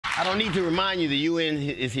I don't need to remind you the UN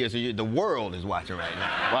is here, so the world is watching right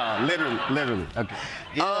now. Wow, literally. Okay.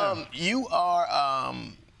 Yeah. You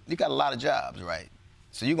got a lot of jobs, right?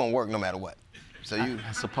 So you're gonna work no matter what. So you,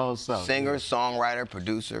 I suppose so. Singer, songwriter,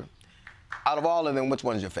 producer. Out of all of them, which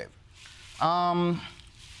one is your favorite?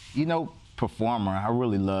 You know, performer. I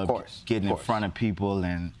really love getting in front of people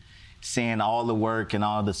and seeing all the work and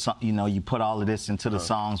all the, you know, you put all of this into the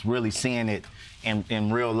songs, really seeing it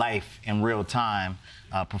in real life, in real time.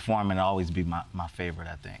 Performing will always be my favorite,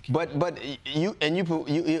 I think. But you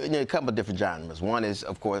in a couple of different genres. One is,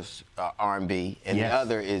 of course, R&B, and the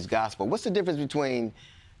other is gospel. What's the difference between,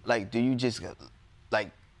 like, do you just, like,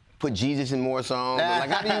 put Jesus in more songs? Like,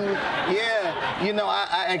 how do you? Yeah, you know,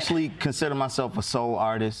 I actually consider myself a soul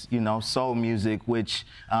artist. You know, soul music, which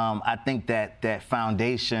I think that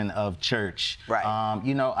foundation of church. Right.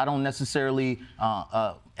 You know, I don't necessarily,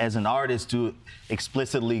 as an artist, do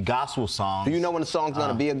explicitly gospel songs. Do you know when a song's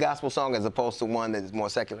gonna be a gospel song as opposed to one that is more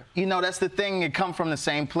secular? You know, that's the thing. It comes from the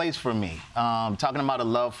same place for me. Talking about a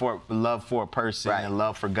love for a person and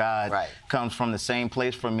love for God comes from the same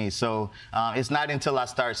place for me. So it's not until I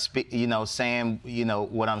start saying, you know,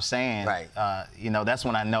 what I'm saying, you know, that's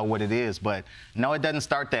when I know what it is. But no, it doesn't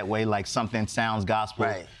start that way. Like something sounds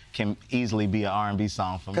gospel. Can easily be an R&B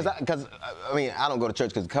song for me. Because I mean, I don't go to church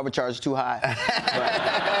because the cover charge is too high.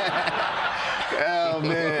 Oh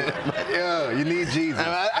man, yeah, you need Jesus.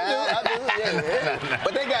 I do. Yeah.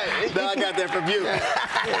 But they got. No, I got that from you.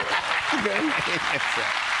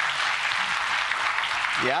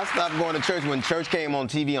 Yeah, I stopped going to church when church came on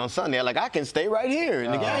TV on Sunday. I'm like, I can stay right here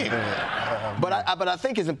in the game. But I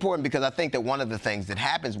think it's important because I think that one of the things that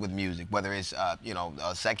happens with music, whether it's you know,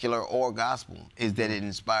 secular or gospel, is that it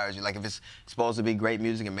inspires you. Like if it's supposed to be great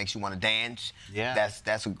music, it makes you want to dance. Yeah.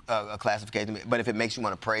 That's a classification. But if it makes you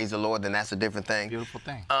want to praise the Lord, then that's a different thing. Beautiful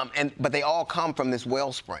thing. But they all come from this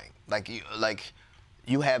wellspring.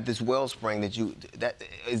 You have this wellspring that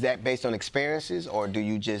is that based on experiences, or do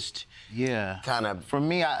you just kind of? For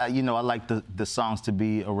me, you know, I like the songs to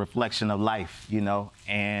be a reflection of life, you know,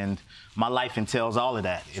 and my life entails all of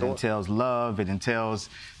that. It entails love. It entails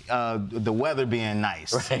the weather being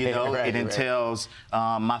nice. You know, it entails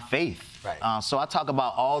my faith. So I talk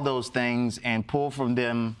about all those things and pull from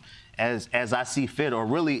them as I see fit, or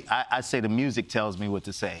really, I say the music tells me what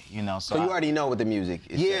to say, you know. So you already know what the music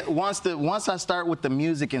is saying. Once I start with the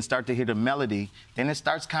music and start to hear the melody, then it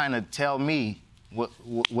starts kind of tell me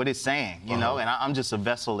what it's saying, you know. And I'm just a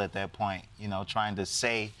vessel at that point, you know, trying to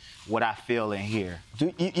say what I feel and hear.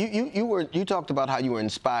 You talked about how you were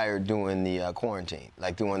inspired during the quarantine,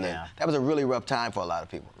 like doing that was a really rough time for a lot of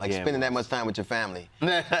people, like spending that much time with your family.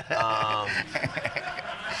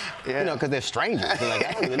 You know, because they're strangers. They're like,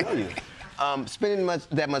 I don't even know you. Spending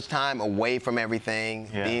that much time away from everything,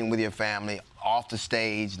 being with your family, off the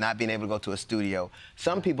stage, not being able to go to a studio.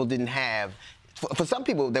 Some people didn't have. For some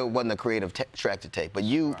people, there wasn't a creative track to take, but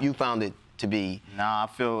you found it to be. Nah,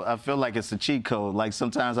 I feel like it's a cheat code. Like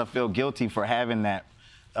sometimes I feel guilty for having that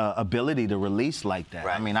ability to release like that.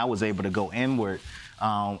 I mean, I was able to go inward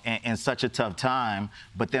in such a tough time,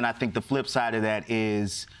 but then I think the flip side of that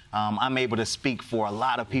is I'm able to speak for a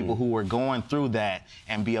lot of people who were going through that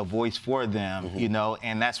and be a voice for them, you know,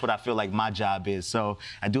 and that's what I feel like my job is. So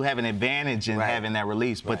I do have an advantage in having that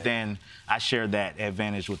release, but then I share that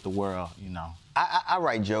advantage with the world, you know. I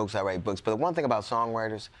write jokes, I write books, but the one thing about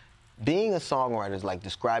songwriters, being a songwriter is like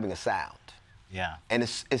describing a sound. Yeah. And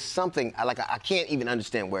it's something, I can't even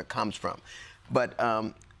understand where it comes from. But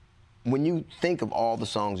when you think of all the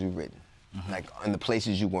songs you've written, like, and the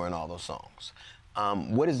places you were in all those songs,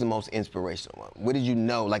 what is the most inspirational one? What did you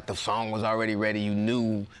know, like the song was already ready, you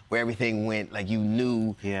knew where everything went, like you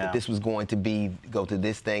knew that this was going to go to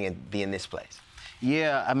this thing and be in this place?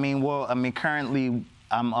 Yeah, I mean, currently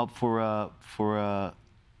I'm up for a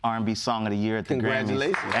R&B Song of the Year at the Grammys.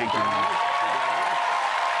 Congratulations. Thank you, man.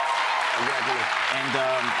 And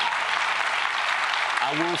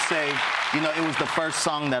I will say, you know, it was the first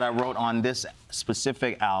song that I wrote on this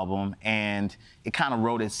specific album, and it kind of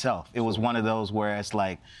wrote itself. It was one of those where it's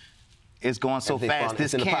like, it's going so fast,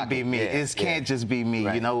 this can't be me. This can't just be me,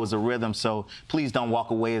 you know, it was a rhythm. So Please Don't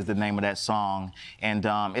Walk Away is the name of that song. And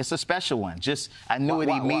it's a special one. Just, I knew it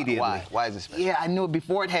immediately. Why is it special? Yeah, I knew it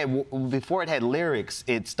before it had lyrics,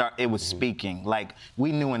 it was speaking. Like,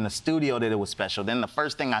 we knew in the studio that it was special. Then the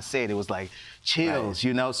first thing I said, it was like chills,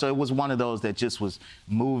 you know? So it was one of those that just was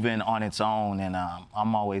moving on its own, and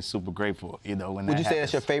I'm always super grateful, you know, when that happens. Would you say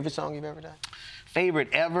that's your favorite song you've ever done? Favorite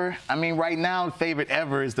ever? I mean, right now, favorite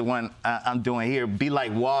ever is the one I'm doing here. Be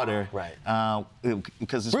Like Water. Right.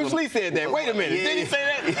 Because Bruce Lee said that. Wait a minute. Yeah. Did he say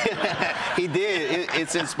that? He did.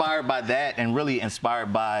 It's inspired by that, and really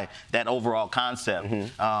inspired by that overall concept.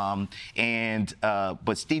 But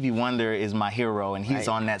Stevie Wonder is my hero, and he's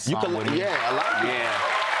on that song with me. Yeah, I like it. Yeah.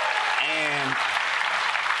 And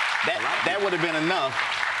that would have been enough.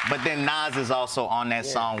 But then Nas is also on that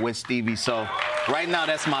song with Stevie. So right now,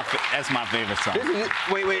 that's my favorite song.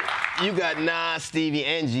 Wait. You got Nas, Stevie,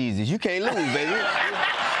 and Jesus. You can't lose, baby.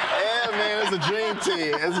 Yeah, man, it's a dream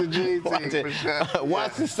team. It's a dream team, for sure.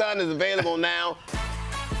 Watch the Sun is available now.